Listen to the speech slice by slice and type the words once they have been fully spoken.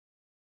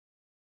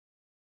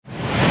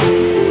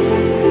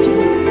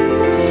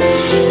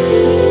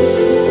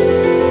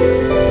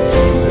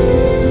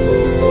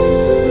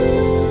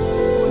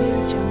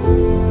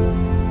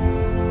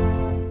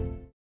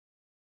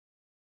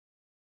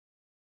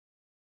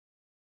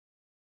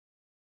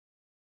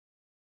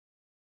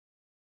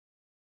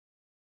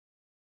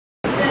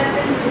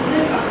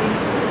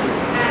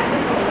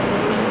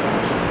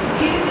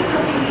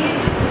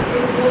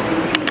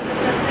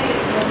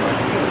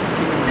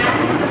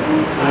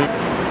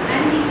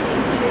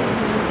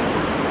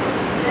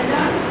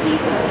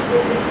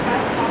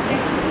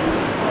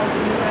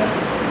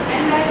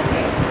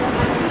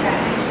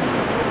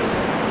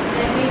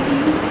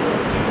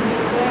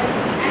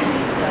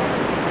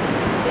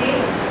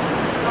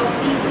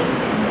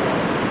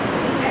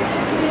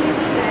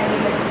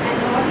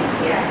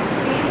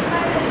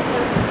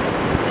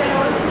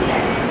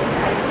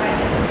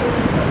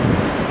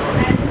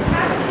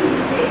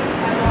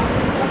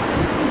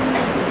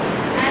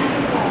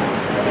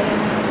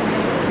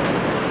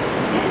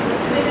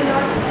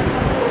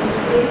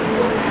based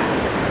program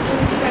to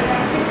be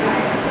conducted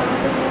by some of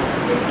the most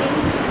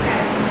distinguished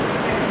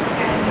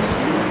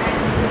academicians and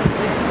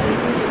professionals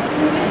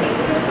who will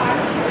equip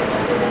participants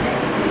with the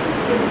necessary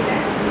skill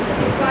sets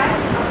required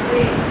to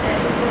upgrade their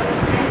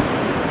research and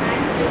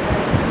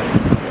teaching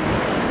skills.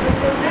 The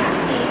program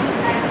aims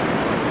at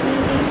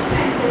being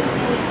instrumental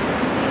in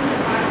introducing the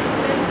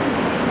participants to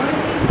the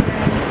emerging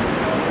branches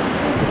of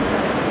field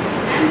research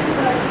and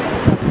research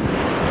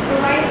methodology,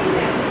 providing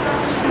them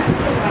structure and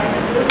provide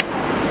a good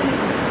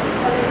opportunity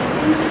for the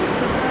distinct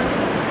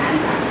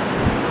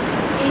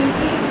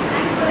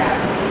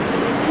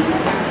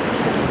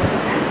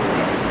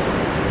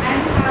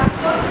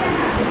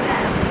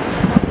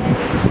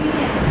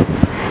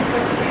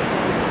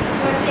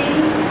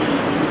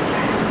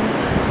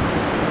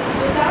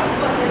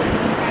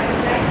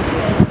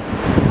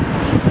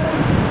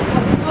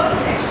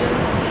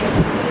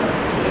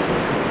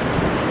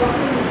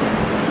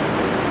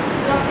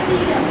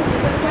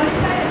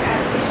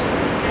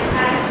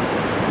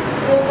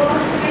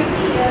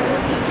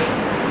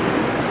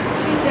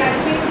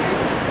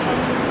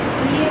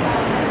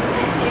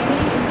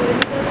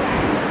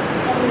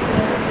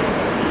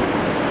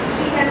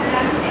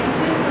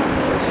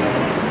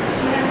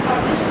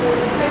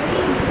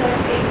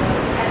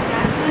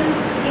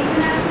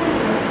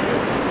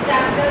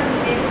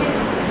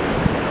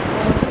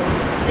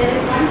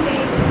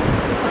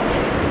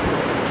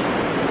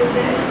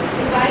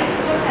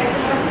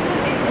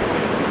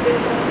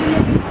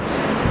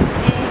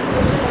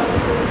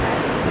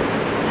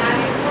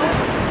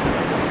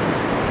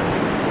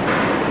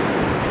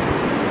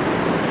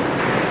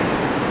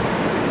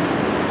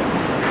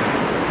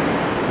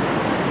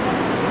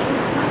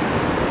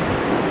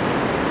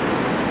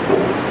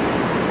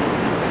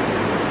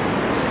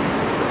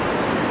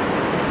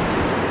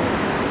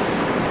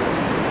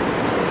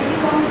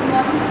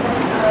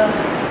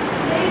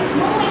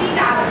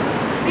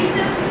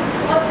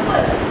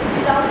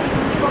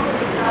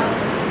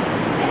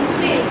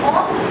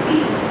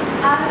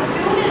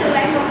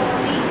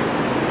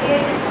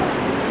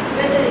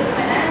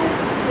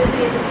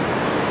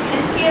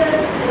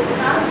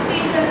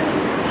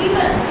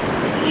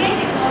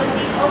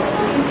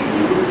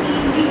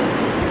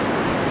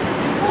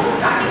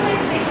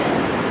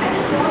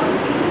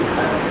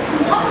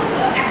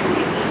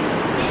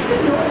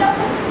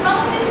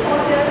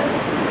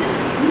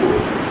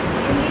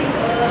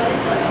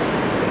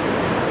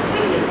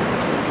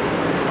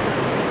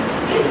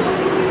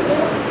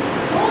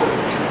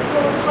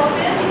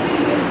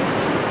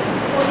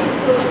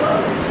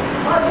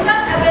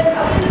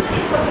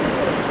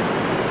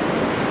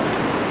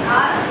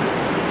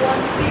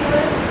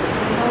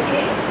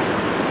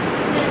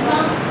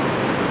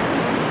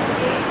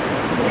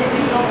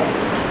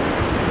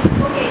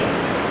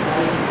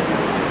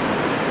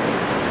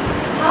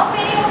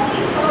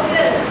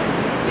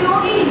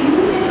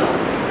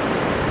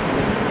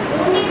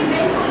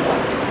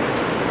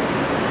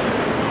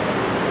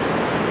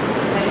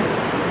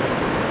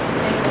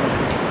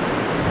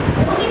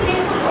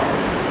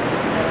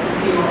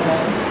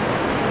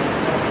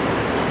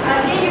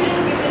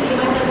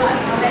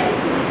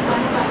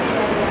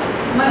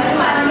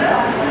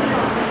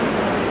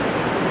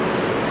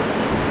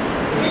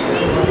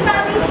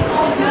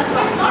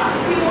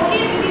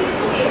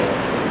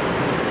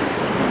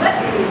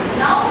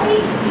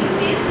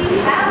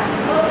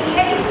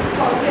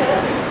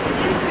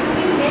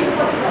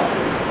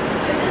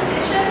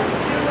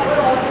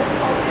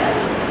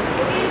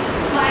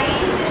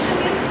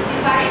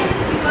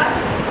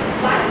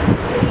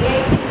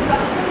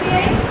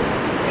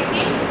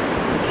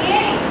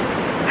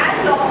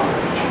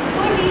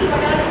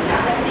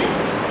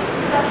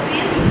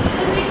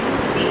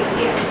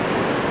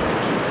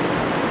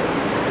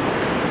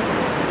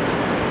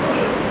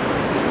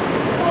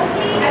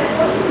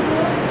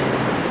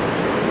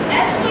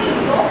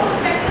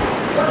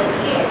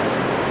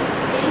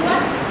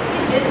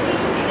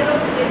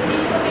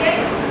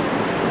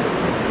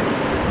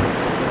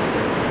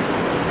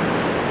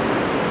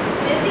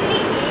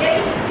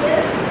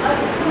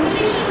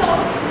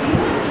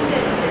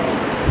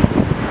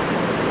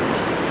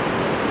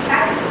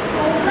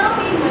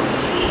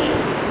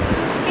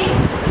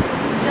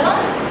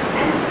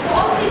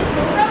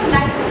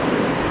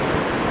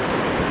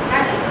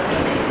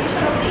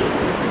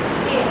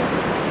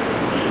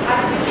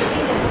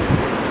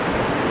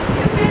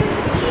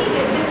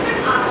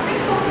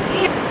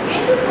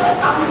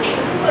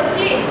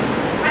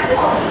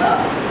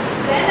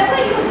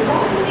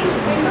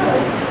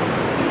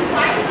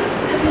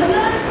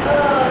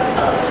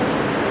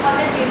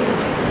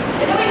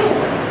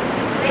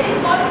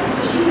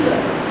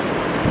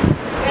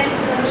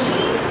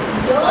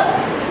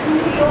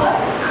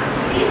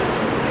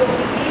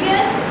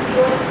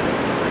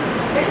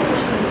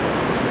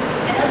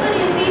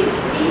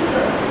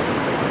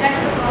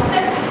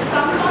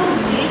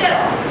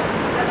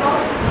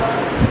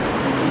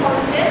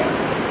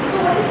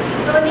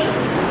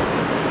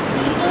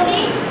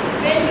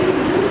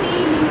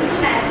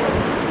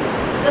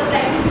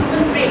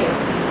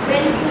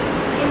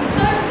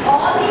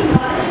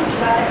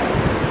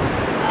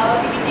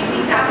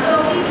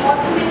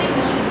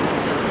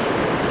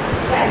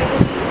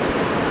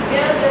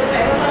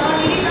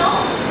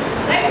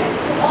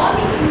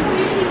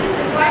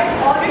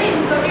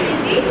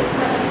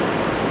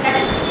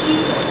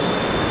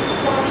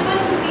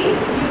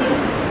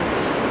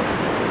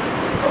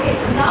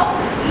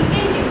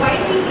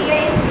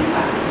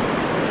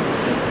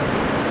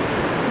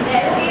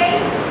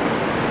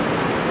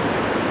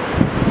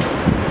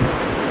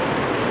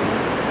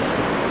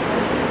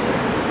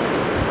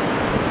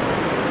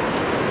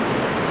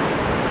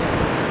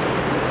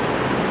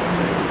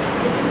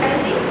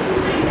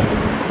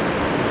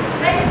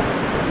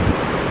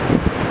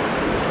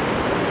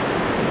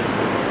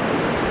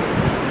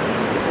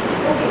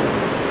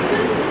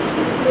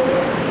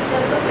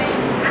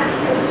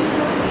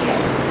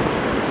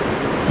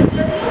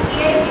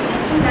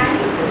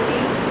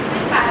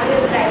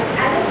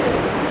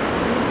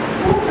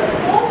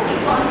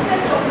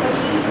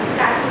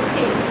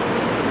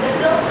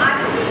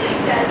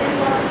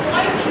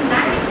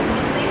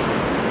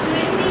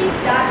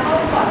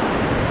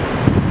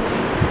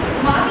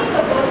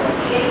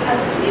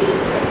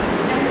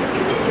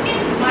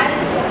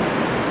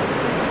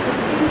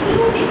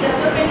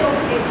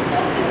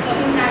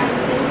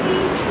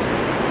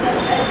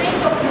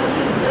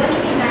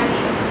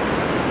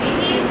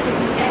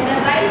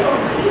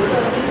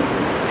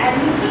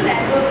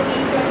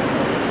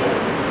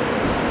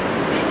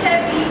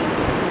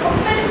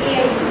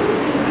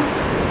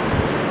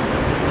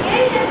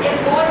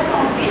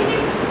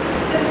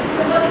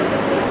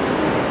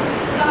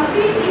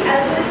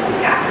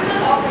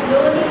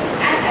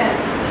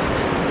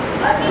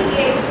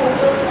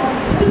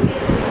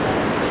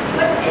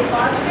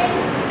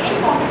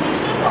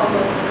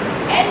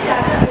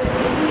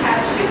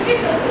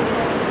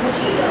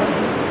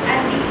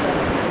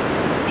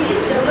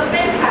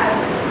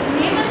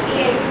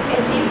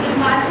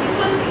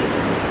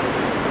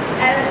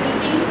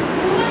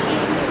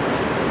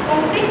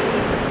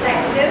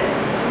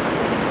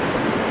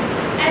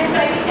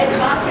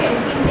advancement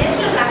in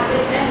natural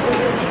language and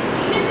processing,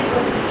 image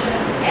recognition,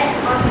 and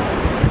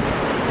analysis.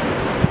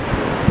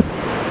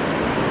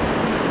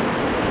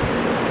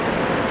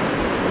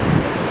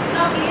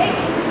 Now, AI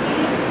in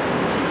this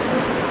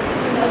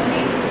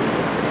industry.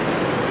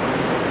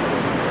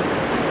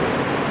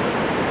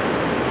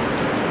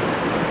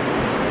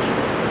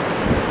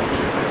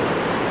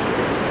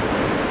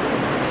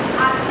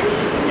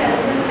 Artificial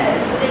intelligence has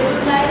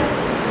revolutionized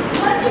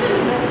multiple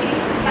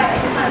industries by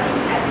enhancing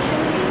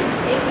efficiency,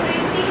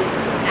 accuracy,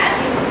 and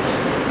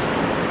innovation.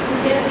 In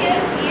healthcare,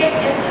 AI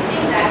assists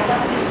in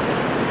diagnostic,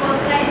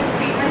 personalized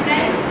treatment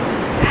plans,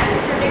 and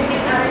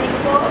predictive analytics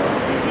for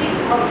disease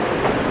outbreak.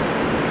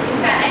 In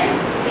finance,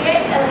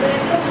 AI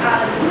algorithms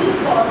are used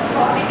for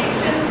fraud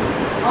detection,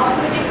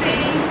 automated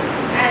trading,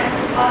 and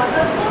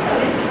customer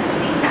service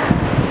routine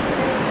chatbots.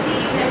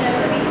 See,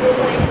 whenever we go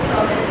for any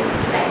service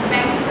like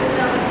banking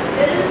system,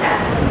 there is a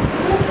chatbot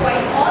who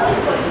provide all the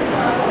solutions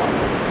for our problem.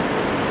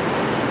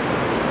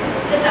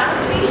 The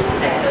transportation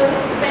sector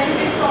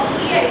benefits from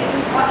AI in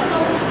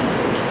autonomous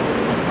vehicles,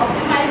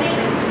 optimizing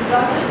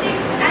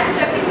logistics and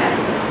traffic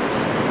management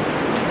systems.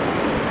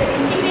 The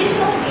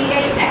integration of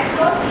AI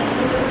across these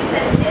industries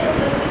has led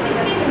to a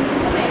significant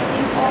improvement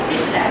in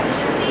operational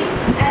efficiency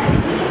and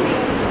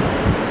decision-making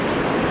process.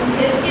 In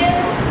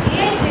healthcare,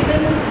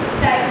 AI-driven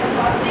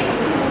diagnostics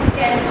tools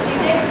can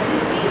detect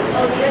disease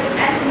earlier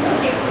and more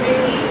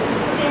accurately,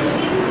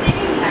 potentially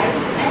saving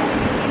lives and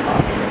reducing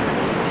costs.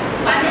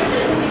 Financial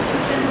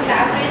institutions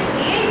leverage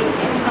AI to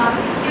enhance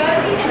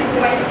security and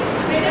provide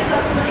better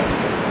customer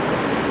experiences.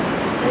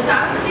 The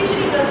transportation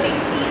industry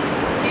sees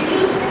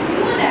reduced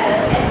human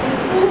error and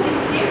improved the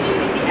safety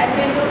with the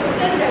advent of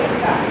self-driving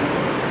cars.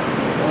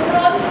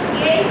 Overall,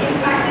 AI's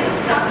impact is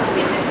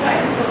transformative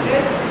driving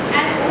progress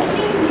and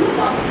opening new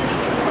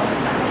possibilities across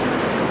society.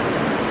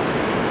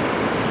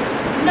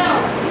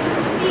 Now, we will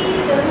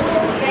see the role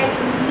of AI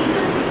in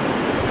legal field.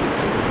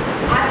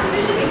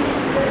 Artificial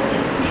intelligence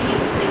is making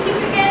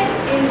significant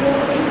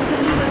inroads into the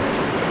legal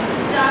field,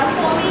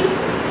 transforming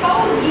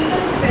how legal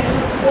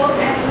professionals work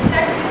and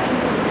interact with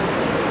information.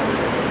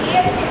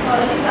 AI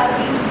technologies are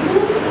being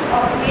used to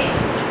automate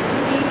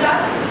routine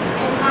tasks,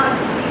 enhance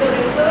legal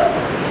research,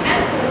 and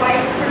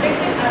provide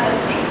predictive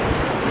analytics,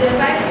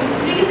 thereby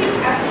increasing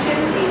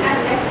efficiency and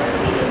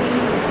accuracy in the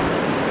legal work.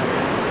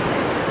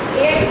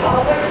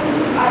 AI-powered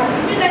tools are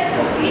utilized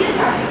for various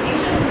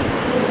applications in the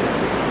legal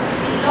industry.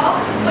 In law,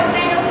 what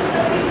kind of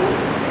research we do?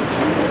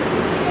 Can you help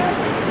me here?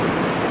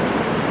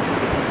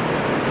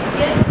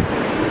 Yes?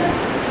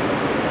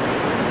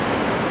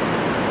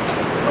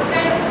 What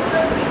kind of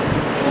research we do?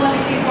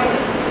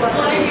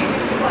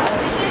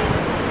 Qualitative.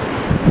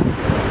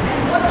 And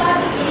what are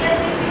the areas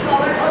which we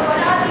covered, or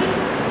what are the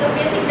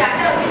basic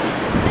data which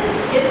is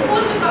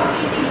helpful to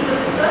complete the legal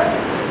research?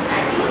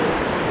 Statutes,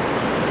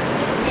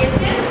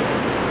 cases,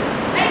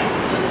 right?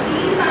 So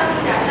these are the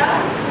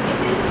data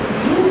which is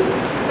used,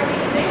 but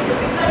it is very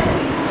difficult to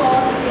use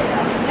all the data,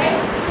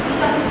 right? So these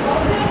are the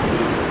software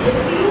which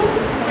help you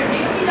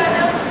predict the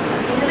data,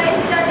 analyze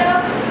the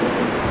data,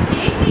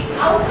 take the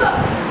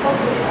outcome of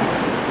those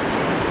data.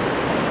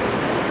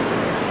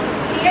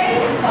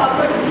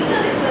 AI-powered legal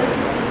research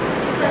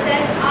tools such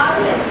as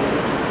ROSS.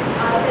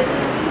 ROSS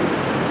means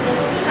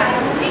Relative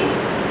Dynamic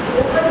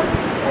Open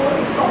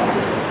Source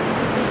Software,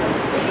 which is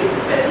very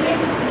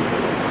prevalent these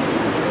days.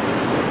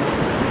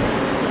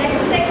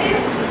 LexisNexis,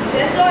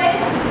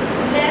 Edge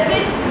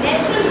leverage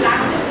natural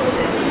language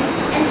processing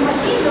and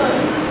machine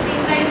learning to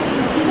streamline the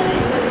legal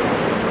research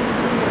process.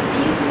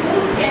 These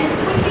tools can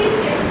quickly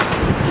step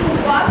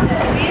through vast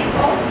database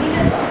of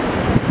legal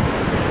documents,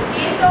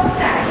 case law,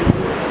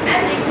 statutes, and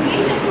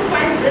regulation to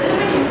find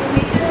relevant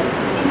information,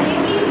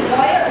 enabling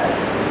lawyers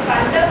to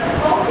conduct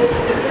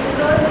comprehensive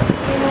research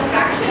in a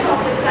fraction of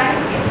the time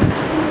it took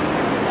to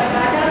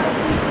conduct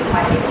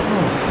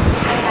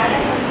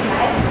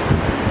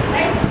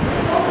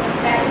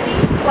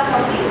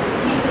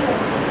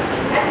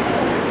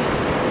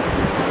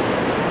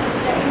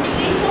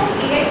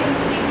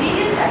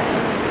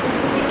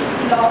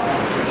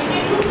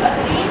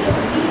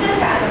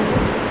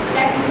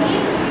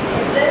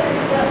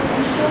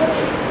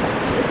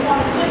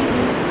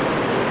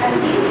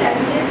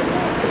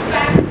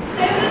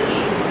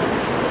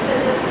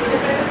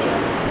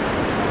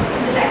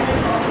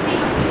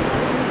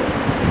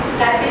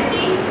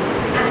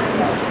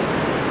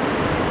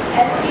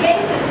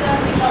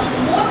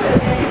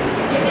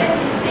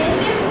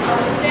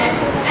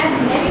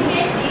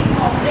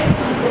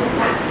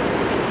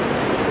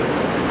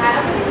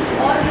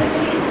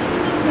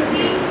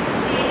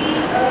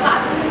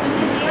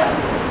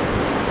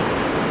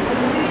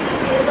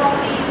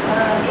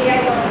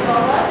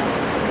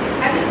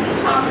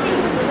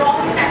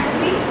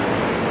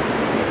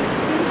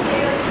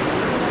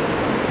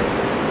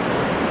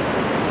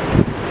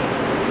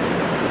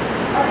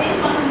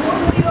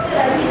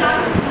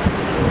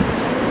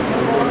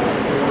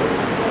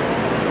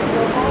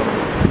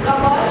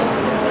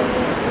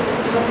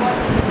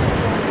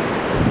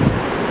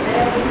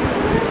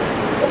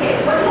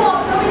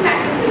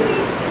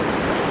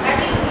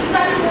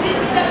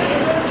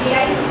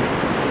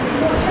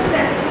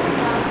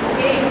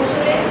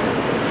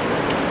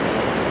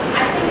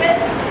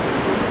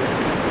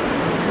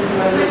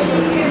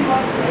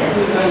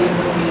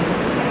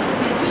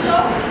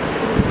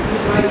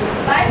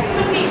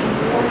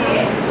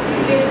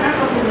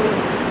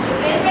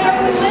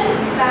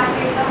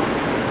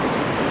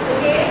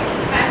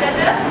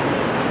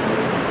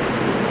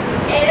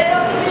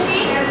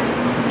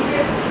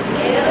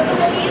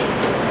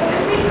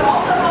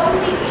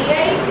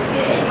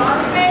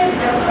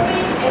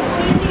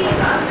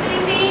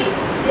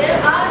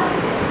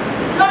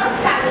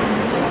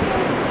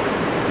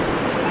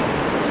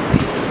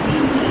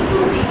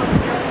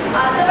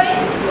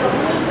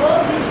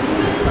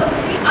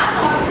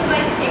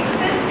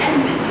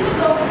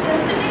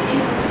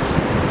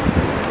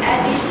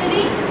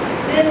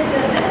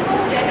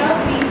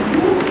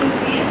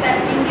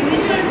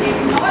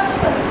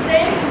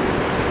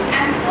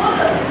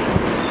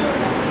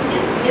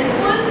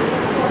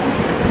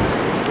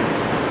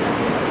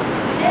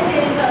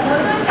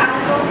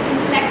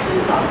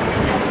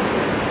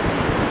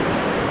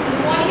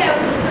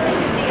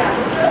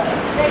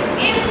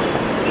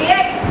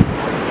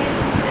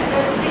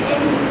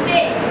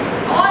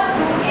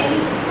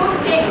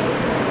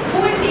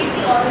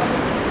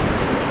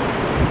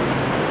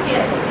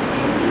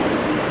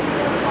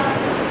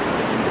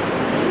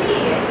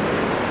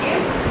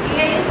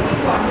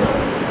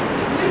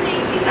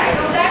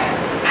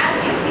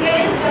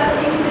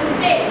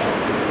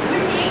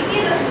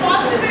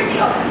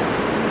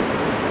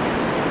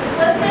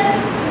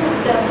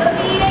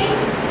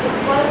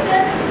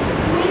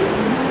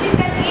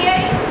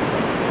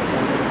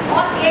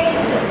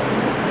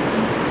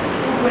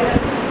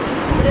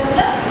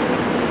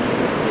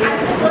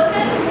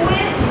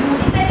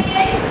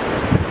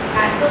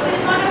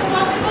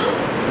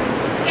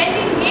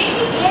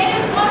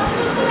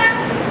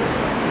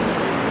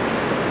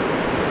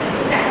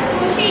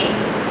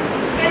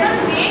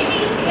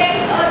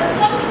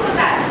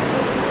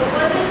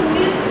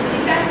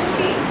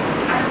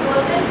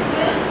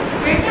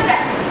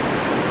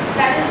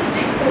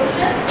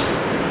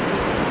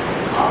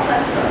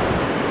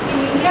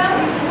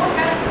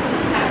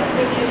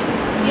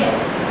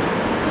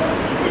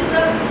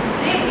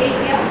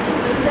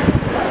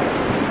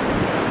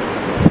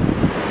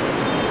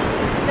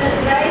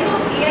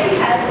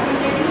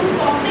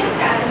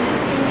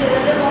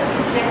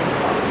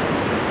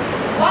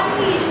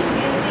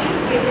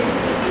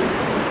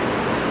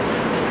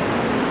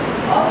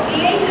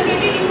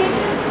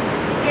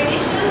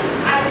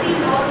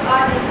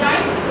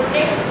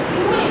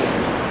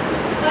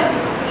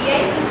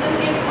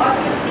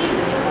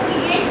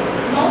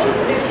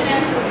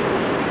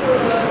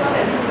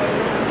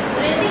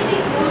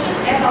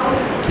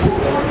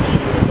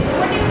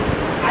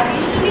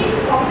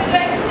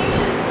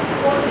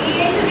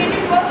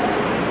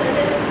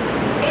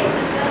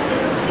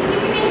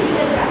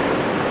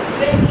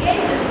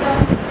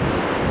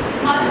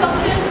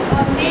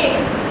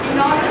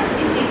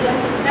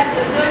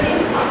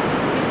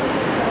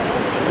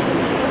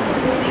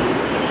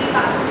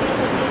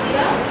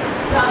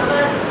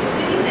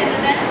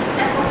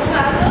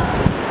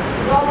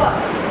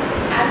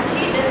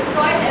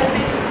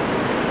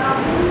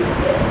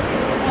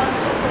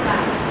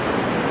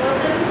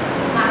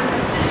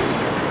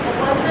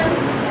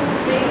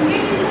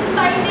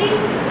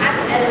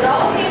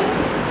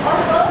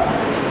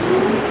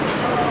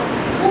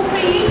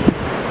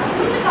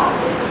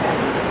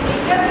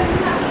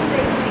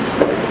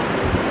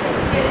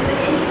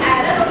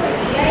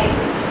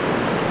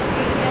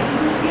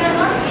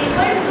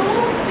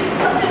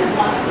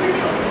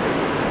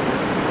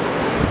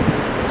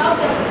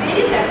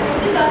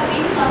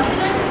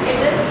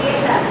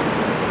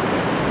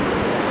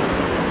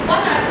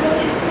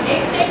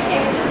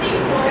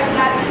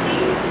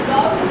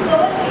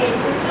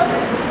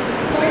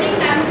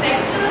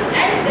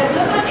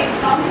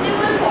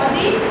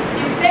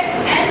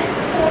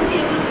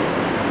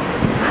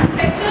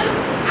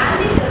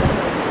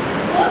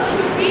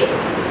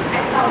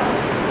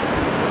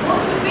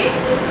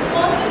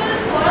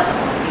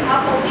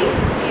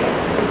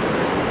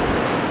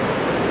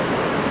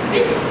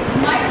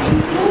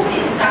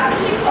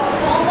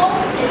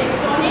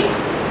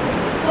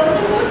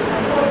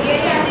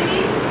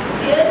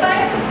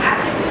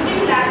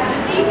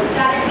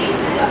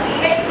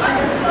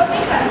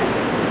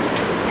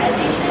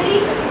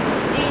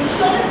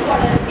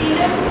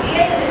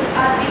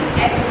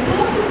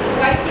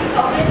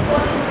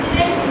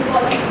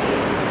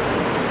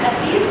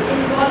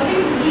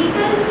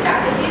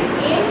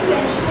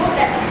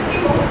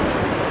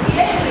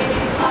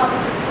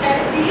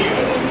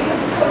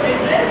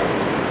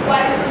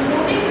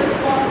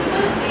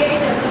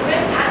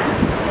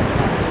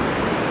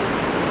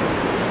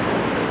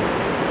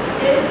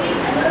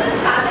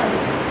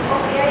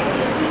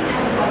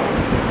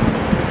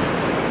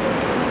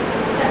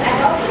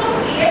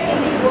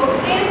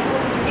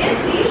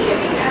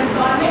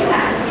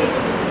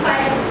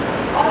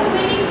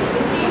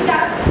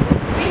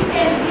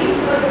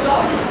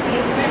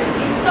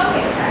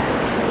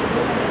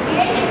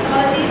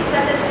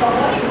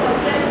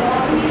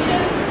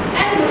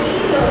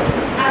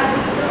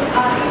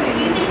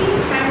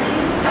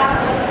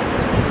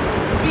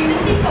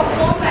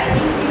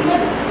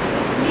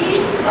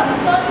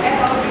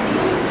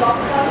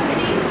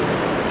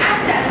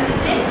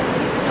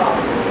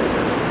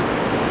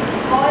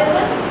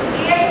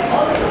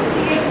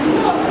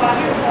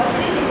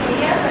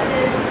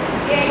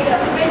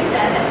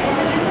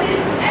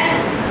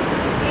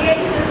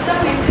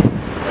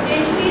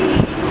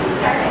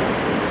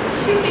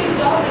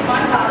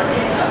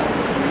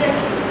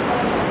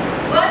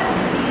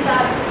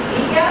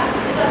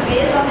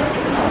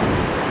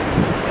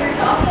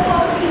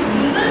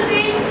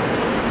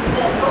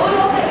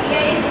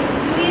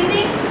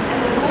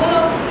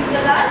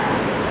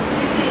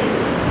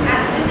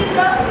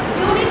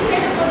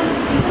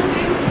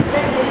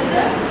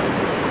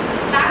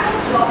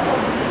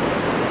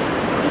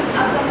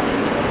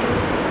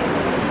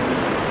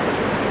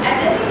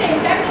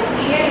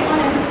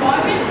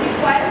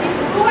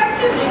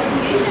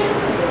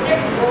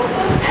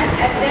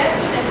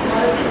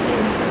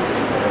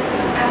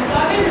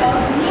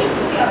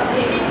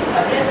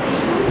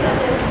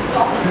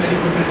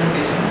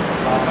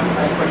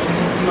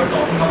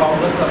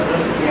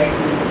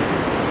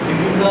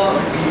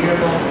period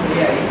of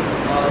AI,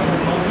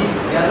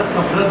 there are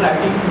several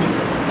writing tools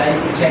like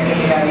Gen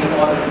AI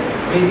or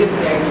various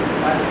AI tools.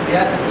 They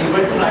are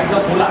able to write the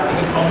whole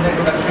article from the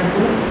introduction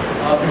to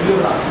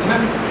bibliography.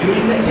 Even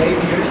during the AI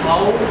period,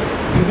 how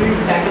we will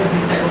tackle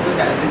this type of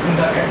challenges in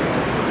the academy?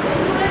 There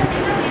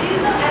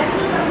is no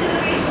ethical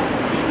consideration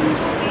in the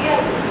use of AI.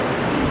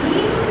 We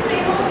need to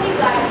frame out the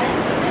guidelines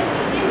so that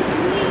we can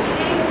use the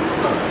AI tools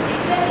of the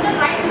same way in the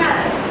right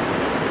manner.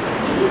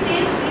 These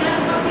days, we are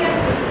not yet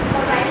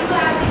for writing an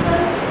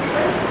article,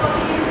 just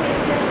copy and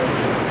paste we are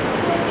doing.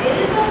 So there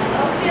is a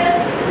software,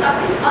 it is up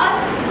to us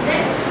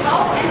that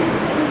how and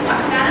in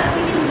what manner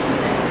we can use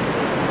them.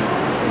 So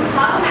you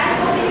have a match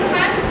box in your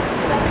hand,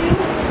 it's up to you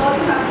how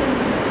you have to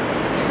use it.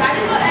 That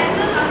is our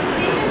ethical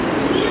consideration.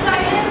 We need a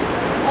guidance,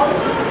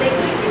 also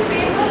regulatory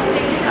framework to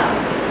regulate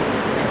ourselves.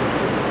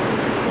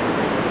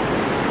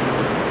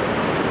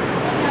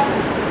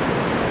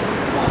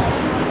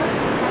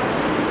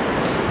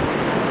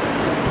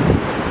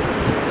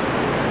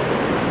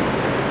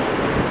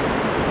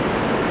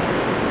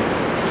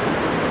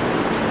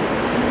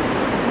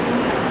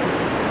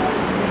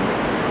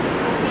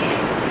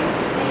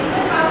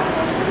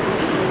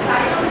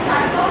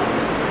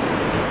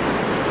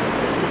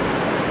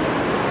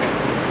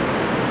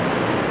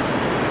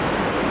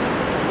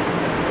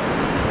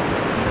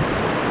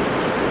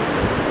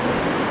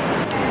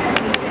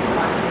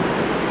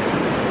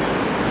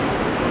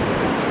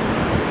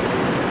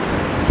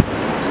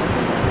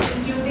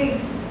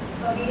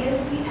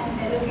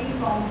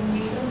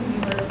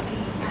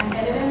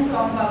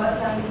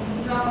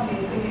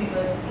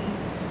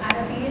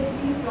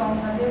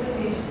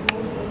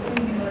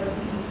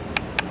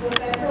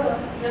 Professor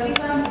Ravi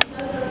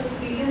Gupta's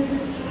experience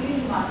is truly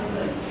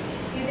remarkable.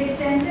 His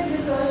extensive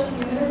research,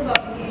 numerous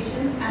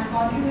publications, and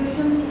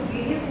contributions to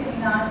various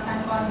seminars and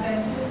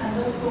conferences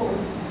underscores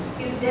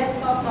his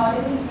depth of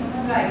knowledge in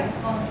human rights,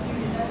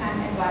 constitutional, and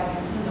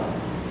environmental law.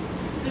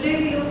 Today,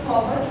 we look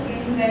forward to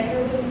gaining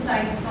valuable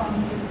insights from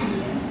his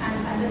experience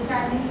and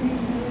understanding the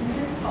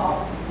influences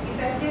of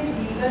effective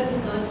legal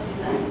research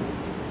design.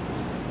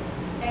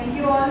 Thank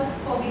you all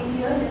for being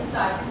here. Let's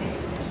start the second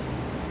session.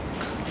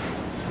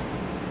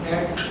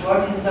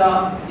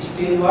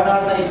 What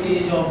are the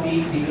stages of the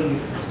legal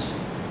research?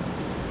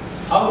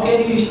 How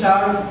can you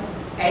start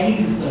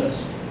any research?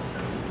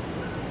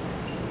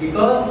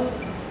 Because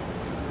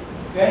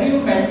when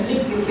you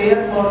mentally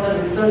prepare for the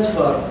research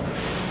work,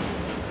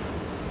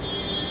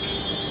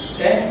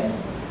 then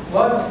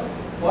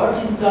what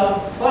is the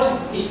first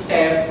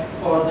step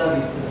for the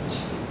research?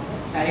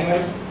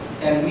 Anyone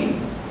tell me?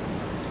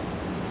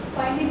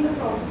 Finding the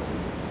problem.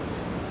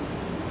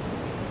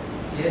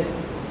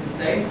 Yes, this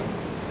side.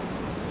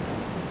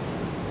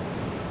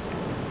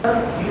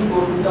 You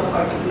go to the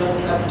particular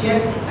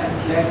subject and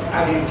select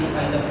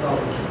identify the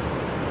problem.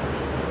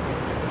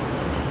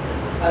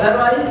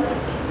 Otherwise,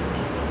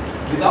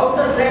 without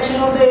the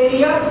selection of the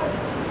area,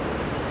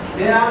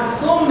 there are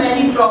so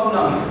many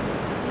problems.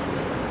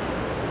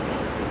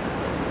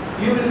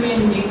 You will be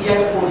in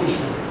zigzag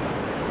position.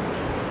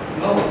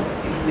 No,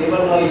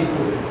 labor law is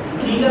good.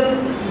 Legal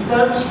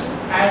research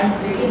and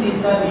second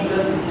is the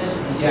legal research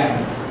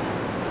design.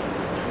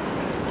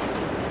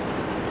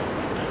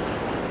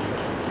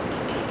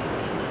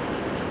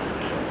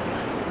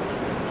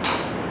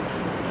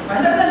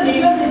 Under the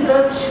legal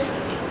research,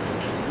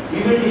 we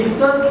will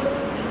discuss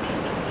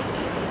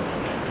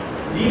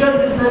legal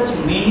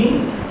research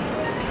meaning,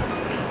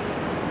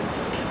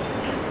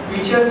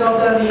 features of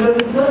the legal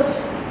research,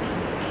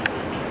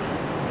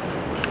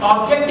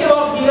 objective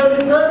of legal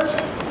research.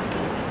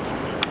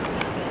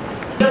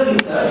 Legal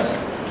research,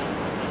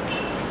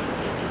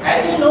 as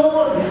you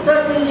know,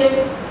 research is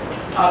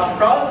a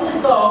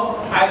process of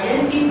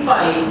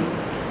identifying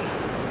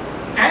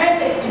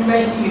and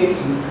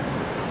investigating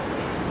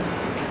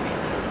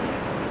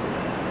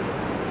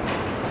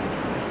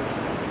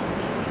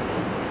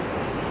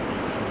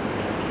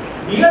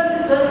legal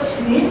research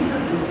means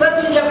research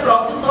is a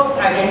process of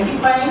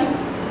identifying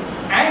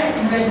and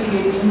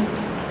investigating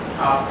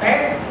a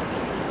fact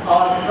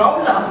or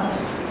problem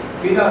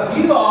with a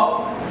view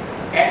of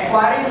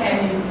acquiring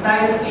an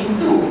insight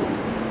into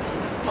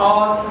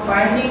or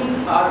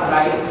finding a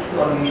right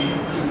solution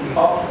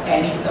of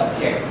any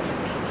subject.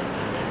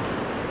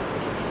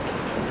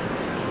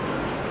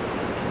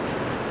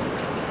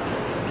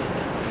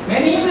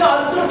 Many will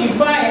also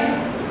define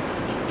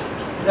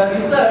the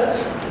research.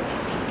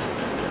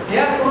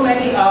 There are so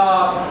many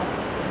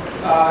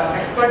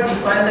experts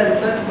define the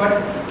research,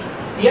 but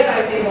here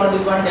I take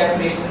only one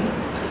definition.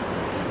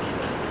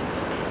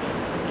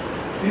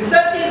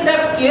 Research is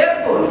the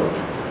careful,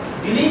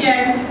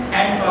 diligent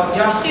and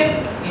exhaustive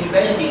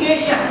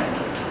investigation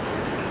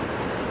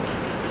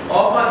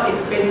of a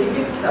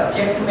specific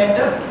subject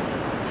matter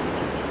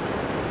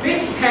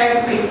which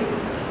has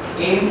its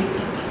aim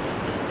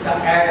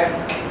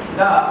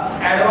the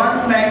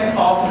advancement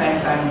of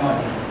mankind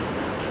knowledge.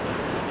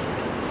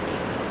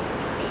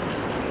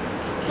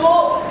 So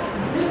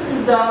this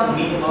is the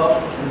meaning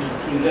of this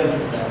legal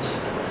research.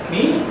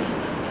 Means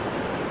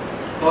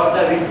For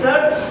the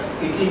research,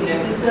 it is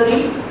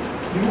necessary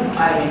you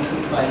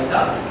identify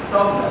the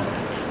problem.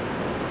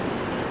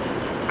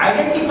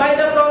 Identify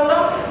the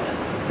problem,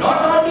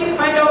 not only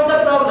find out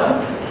the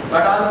problem,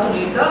 but also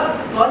need the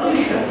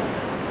solution.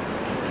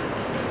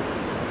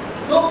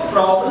 So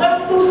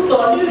problem to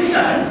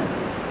solution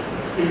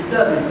is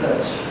the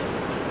research.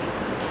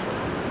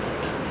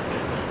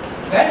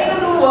 When you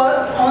do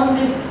work on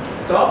this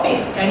topic,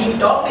 any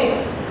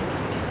topic,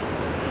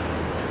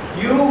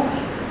 you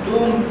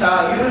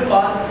will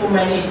pass so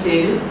many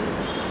stages.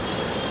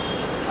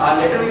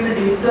 Later we will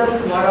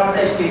discuss what are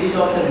the stages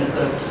of the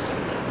research.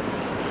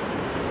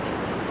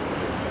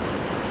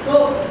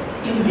 So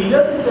in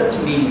legal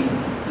research meaning,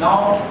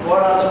 now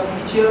what are the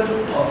features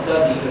of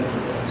the legal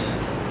research?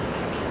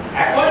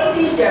 According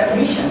to these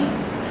definitions,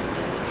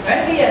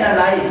 when we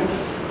analyze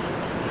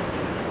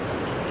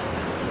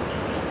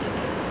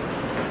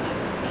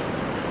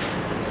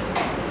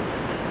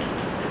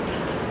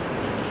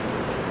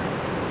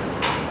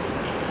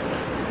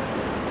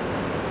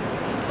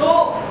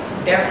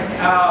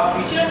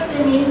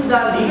features means the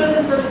legal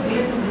research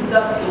deals with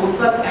the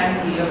social and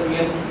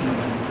behavioral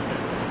phenomena.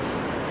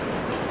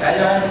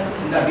 As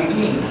in the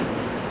beginning,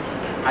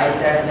 I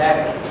said that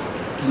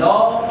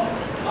law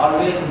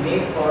always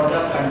make for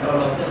the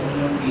control of the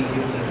human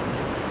behavior.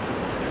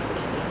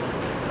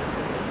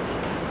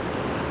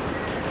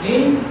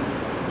 Means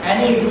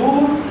any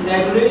rules,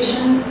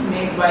 regulations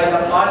made by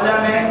the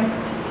parliament,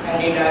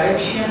 any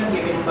direction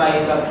given by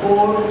the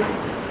court.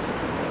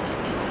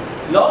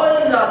 Law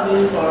is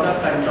always for the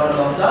control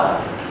of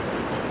the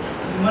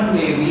human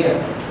behavior.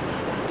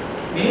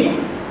 Means,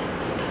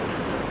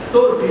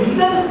 so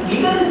legal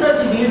research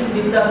deals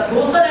with the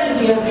social and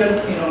behavioral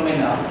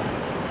phenomena,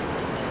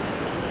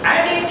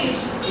 and it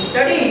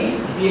studies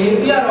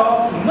behavior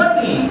of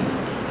human beings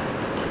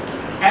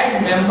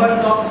and members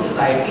of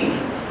society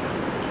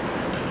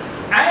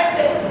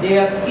and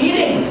their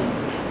feeling,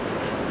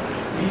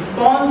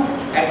 response,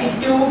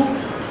 attitudes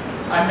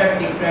under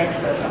different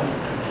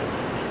circumstances.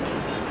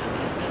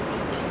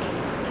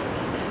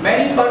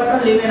 Many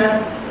persons live in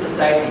a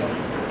society,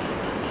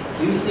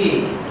 you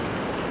see,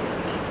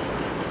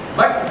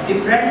 but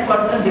different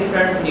person,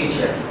 different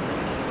nature.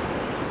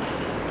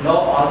 Law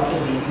also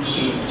will be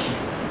changed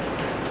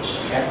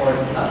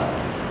according to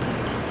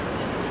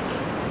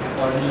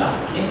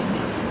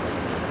necessities.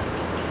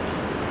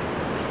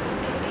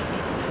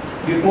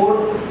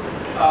 Before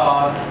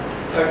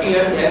 30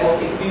 years ago,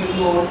 if we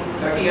go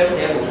 30 years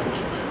ago,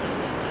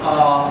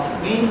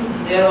 means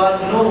there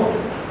was no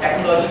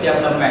technology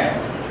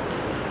development.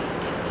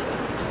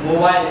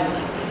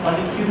 Mobiles,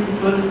 only few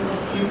people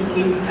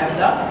have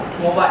the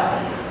mobile.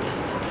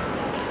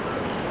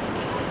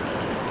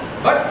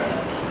 But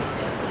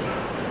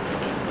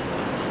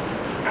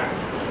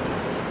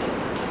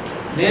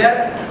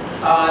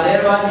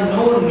there was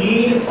no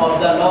need of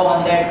the law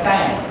on that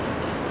time.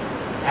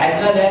 As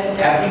well as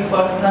every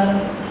person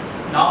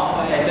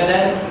now, as well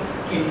as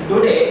in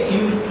today,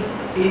 you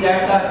see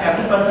that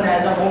every person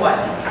has a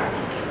mobile.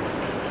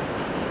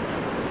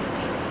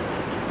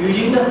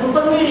 Using the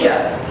social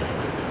media.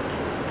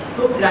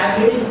 So crime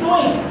rate is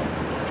growing.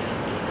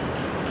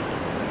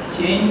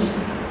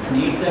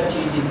 Need the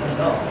change in the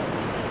law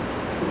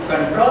to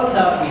control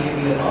the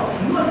behavior of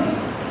human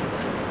beings.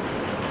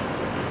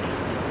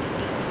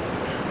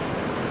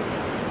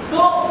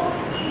 So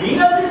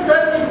legal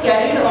research is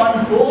carried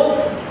on both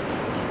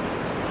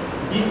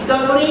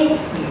discovering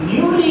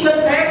new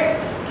legal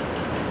facts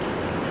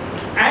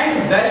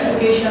and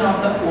verification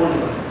of the old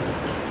ones.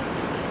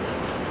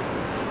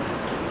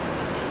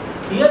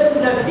 Here is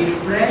the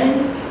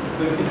difference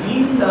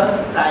between the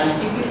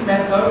scientific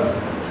methods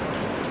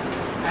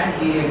and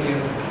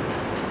behavior.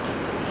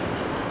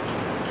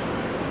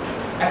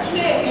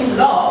 Actually, in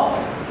law,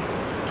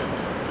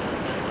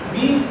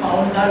 we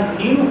found the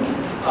new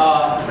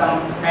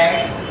some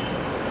facts.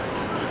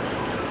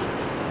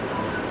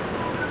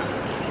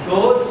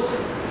 Those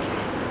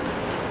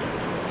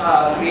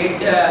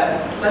create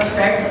such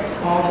facts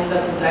found in the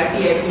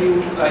society if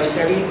you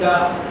study the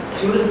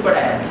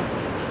jurisprudence.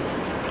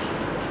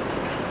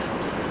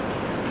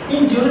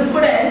 In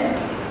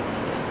jurisprudence,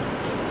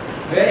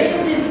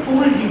 various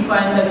schools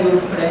define the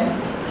jurisprudence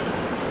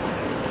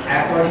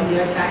according to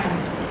their time.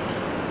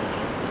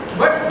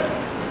 But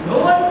no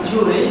one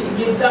jurist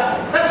gives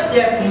such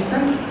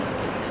definition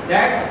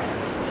that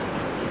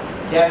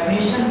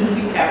definition will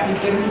be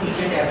applicable each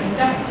and every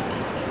time.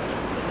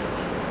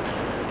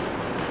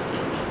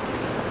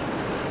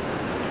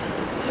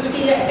 So it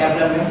is a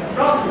development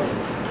process.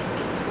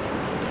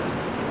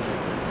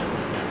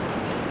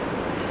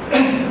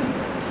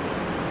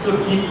 So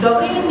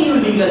discovering new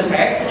legal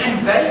facts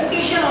and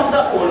verification of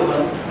the old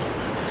ones.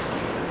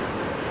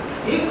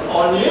 If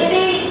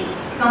already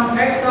some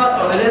facts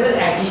are available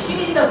existing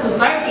in the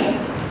society,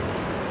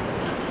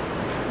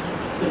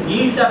 so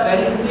need the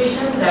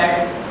verification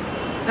that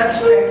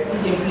such facts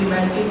is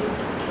implemented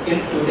in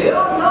today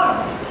or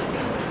not.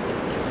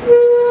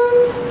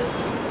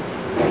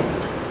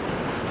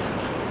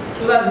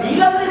 So the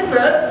legal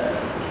research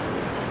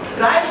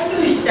tries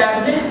to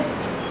establish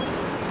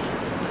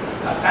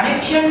a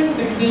connection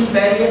between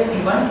various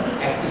human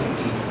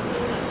activities.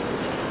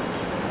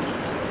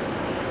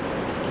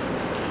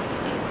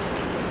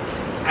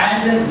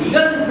 And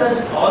legal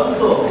research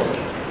also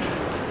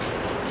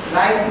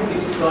try to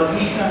give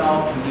solution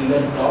of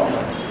legal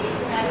problem.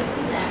 Case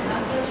analysis,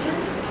 landmark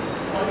judgments,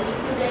 policy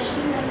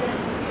suggestions and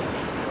resolution.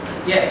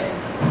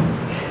 Yes.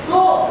 So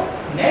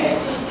next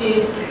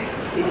stage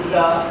is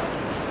the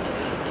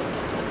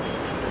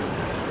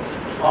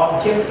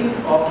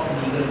objective of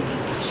legal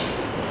research.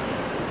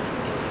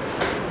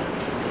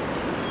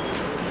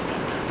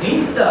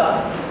 Means the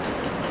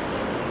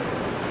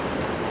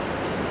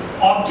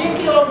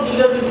objective of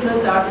legal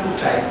research are two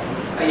types.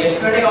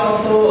 Yesterday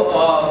also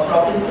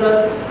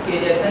Professor K.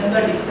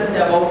 Jaishankar discussed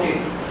about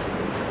it.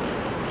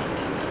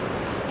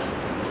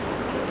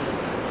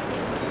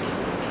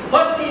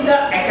 First is the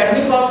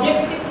academic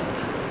objective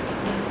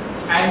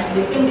and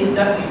second is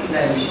the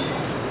utilization.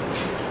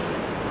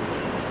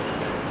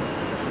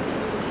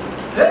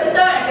 Where is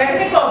the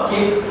academic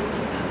object?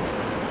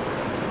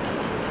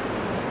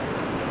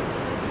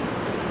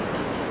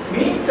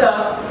 Means the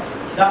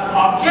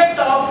object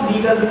of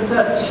legal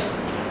research,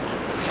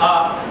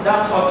 the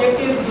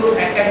objective, the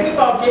academic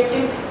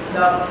objective,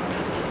 the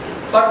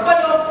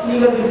purpose of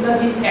legal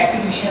research is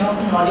acquisition of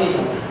knowledge.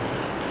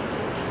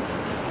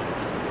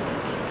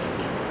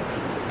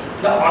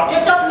 The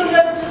object of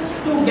legal research is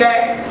to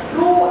get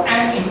true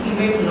and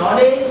intimate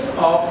knowledge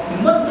of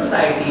human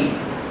society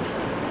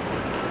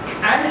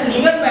and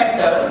legal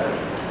matters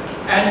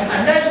and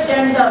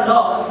understand the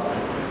laws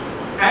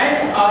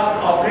and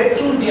are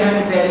operating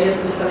behind various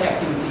social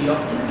activity of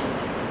man.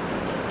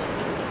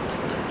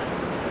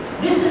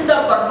 This is the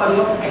purpose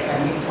of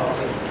academic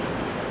object.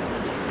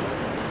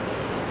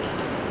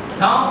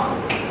 Now,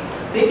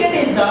 second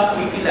is the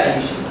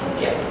utilization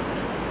object.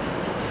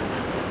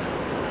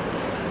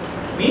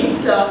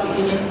 Means it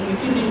is an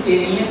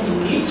utilitarian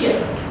in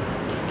nature.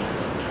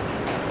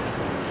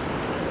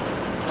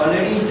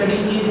 Already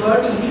studied this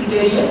word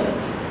utilitarian.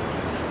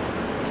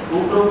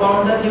 Who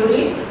propounded the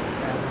theory?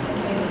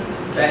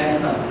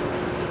 Kant.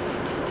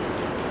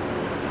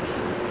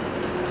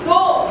 So,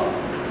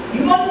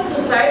 human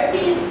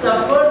society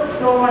suffers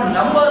from a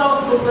number of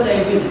social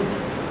evils.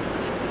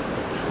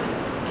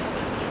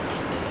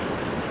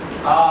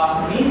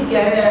 Means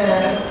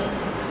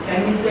can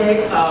we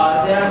say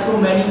there are so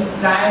many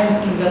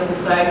crimes in the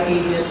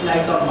society, just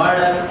like a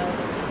murder,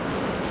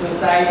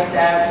 suicide,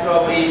 theft,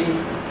 robberies,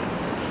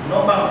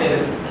 no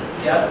countable.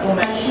 There are so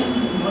many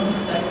in human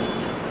society.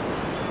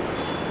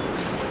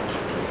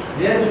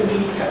 There will be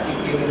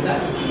applicable the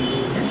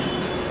utilitarian.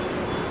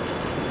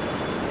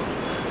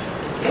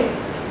 Okay.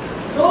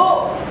 So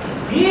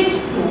these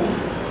two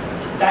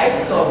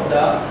types of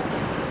the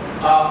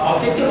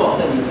objective of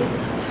the legal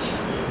research.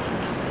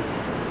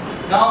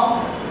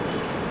 Now,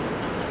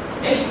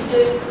 next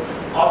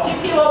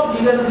objective of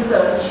legal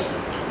research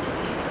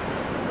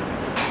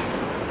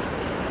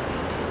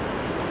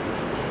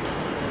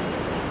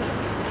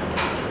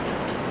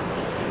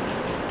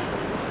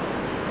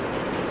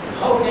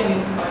how can you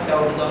find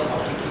out the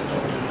objective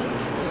of legal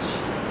research?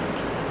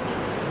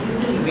 This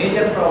is a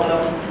major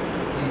problem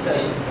with the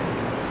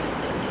students.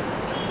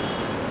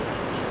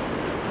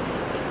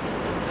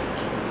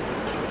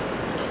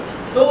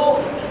 So,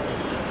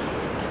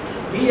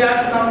 we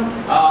have some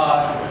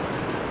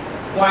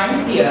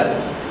points here.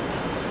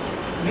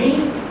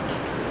 Means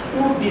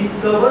to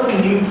discover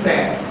new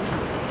facts.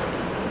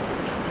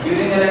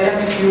 During LLM,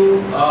 if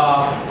you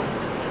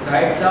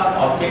write the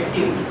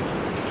objective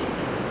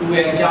to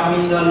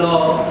examine the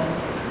law,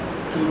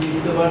 to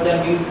discover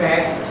the new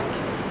fact,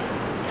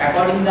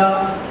 according the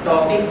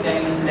topic,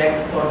 then you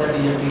select for the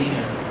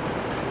dissertation.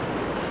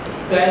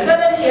 So as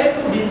well as you have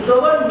to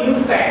discover new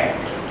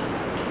fact,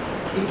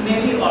 it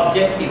may be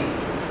objective.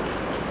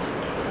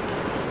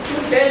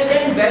 To test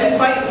and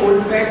verify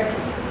old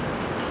facts.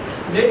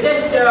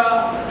 Latest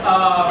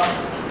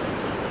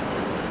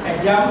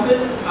example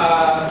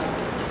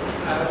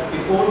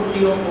before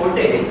 3 or 4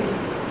 days,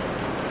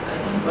 I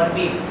think 1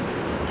 week,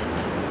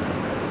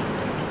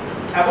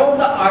 about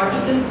the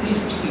Article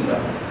 361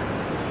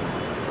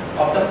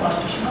 of the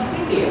Constitution of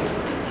India.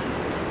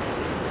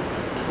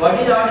 What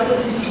is Article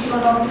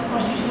 361 of the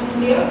Constitution of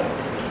India?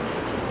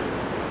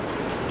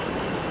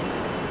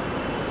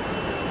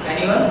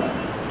 Anyone?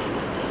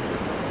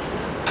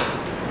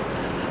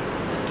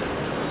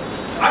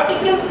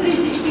 Article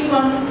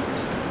 361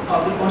 of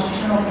the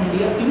Constitution of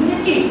India,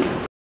 immunity.